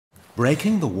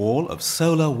Breaking the wall of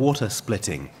solar water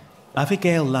splitting.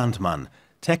 Avigail Landman,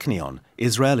 Technion,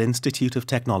 Israel Institute of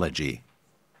Technology.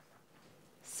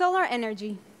 Solar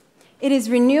energy. It is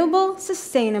renewable,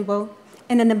 sustainable,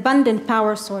 and an abundant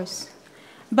power source.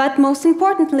 But most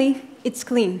importantly, it's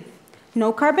clean.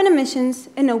 No carbon emissions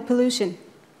and no pollution.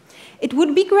 It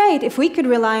would be great if we could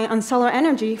rely on solar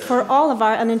energy for all of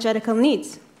our energetical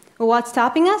needs. But what's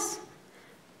stopping us?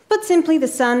 Put simply, the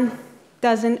sun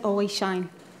doesn't always shine.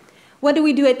 What do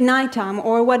we do at nighttime,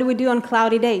 or what do we do on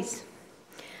cloudy days?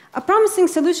 A promising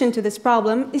solution to this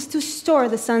problem is to store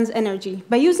the sun's energy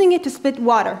by using it to split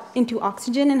water into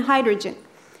oxygen and hydrogen.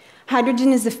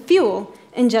 Hydrogen is a fuel,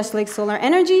 and just like solar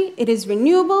energy, it is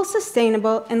renewable,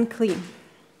 sustainable, and clean.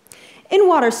 In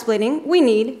water splitting, we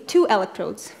need 2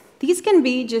 electrodes. These can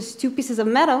be just 2 pieces of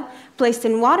metal placed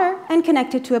in water and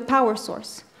connected to a power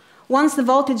source. Once the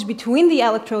voltage between the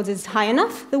electrodes is high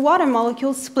enough, the water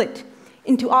molecules split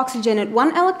into oxygen at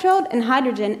one electrode and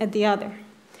hydrogen at the other.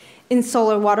 In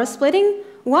solar water splitting,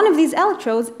 one of these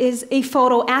electrodes is a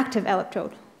photoactive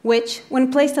electrode, which,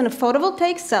 when placed on a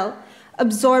photovoltaic cell,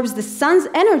 absorbs the sun's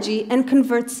energy and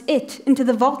converts it into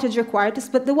the voltage required to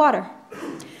split the water.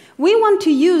 We want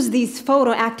to use these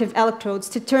photoactive electrodes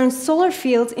to turn solar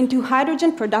fields into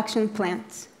hydrogen production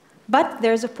plants. But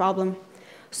there's a problem.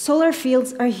 Solar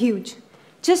fields are huge.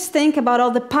 Just think about all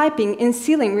the piping and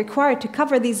sealing required to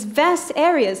cover these vast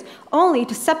areas only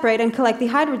to separate and collect the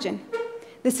hydrogen.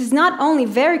 This is not only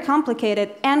very complicated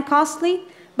and costly,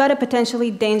 but a potentially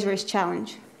dangerous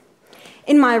challenge.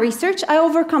 In my research, I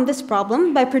overcome this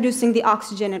problem by producing the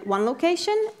oxygen at one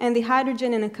location and the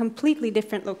hydrogen in a completely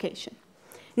different location.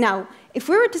 Now, if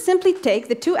we were to simply take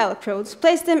the 2 electrodes,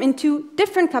 place them in 2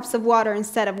 different cups of water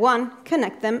instead of one,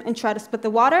 connect them, and try to split the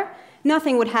water,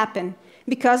 nothing would happen,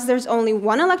 because there's only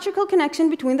one electrical connection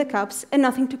between the cups and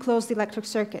nothing to close the electric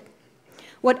circuit.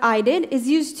 What I did is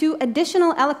use 2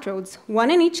 additional electrodes,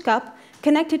 one in each cup,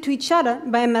 connected to each other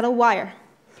by a metal wire.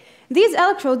 These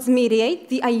electrodes mediate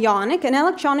the ionic and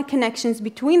electronic connections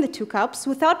between the 2 cups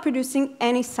without producing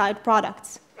any side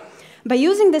products. By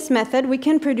using this method, we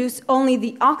can produce only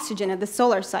the oxygen at the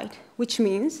solar site, which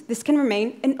means this can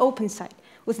remain an open site,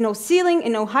 with no sealing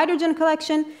and no hydrogen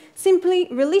collection, simply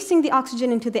releasing the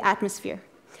oxygen into the atmosphere.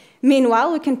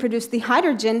 Meanwhile, we can produce the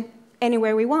hydrogen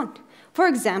anywhere we want. For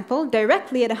example,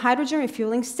 directly at a hydrogen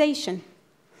refueling station.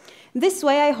 This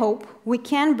way, I hope we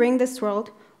can bring this world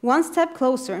one step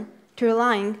closer to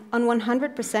relying on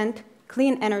 100%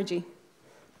 clean energy.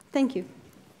 Thank you.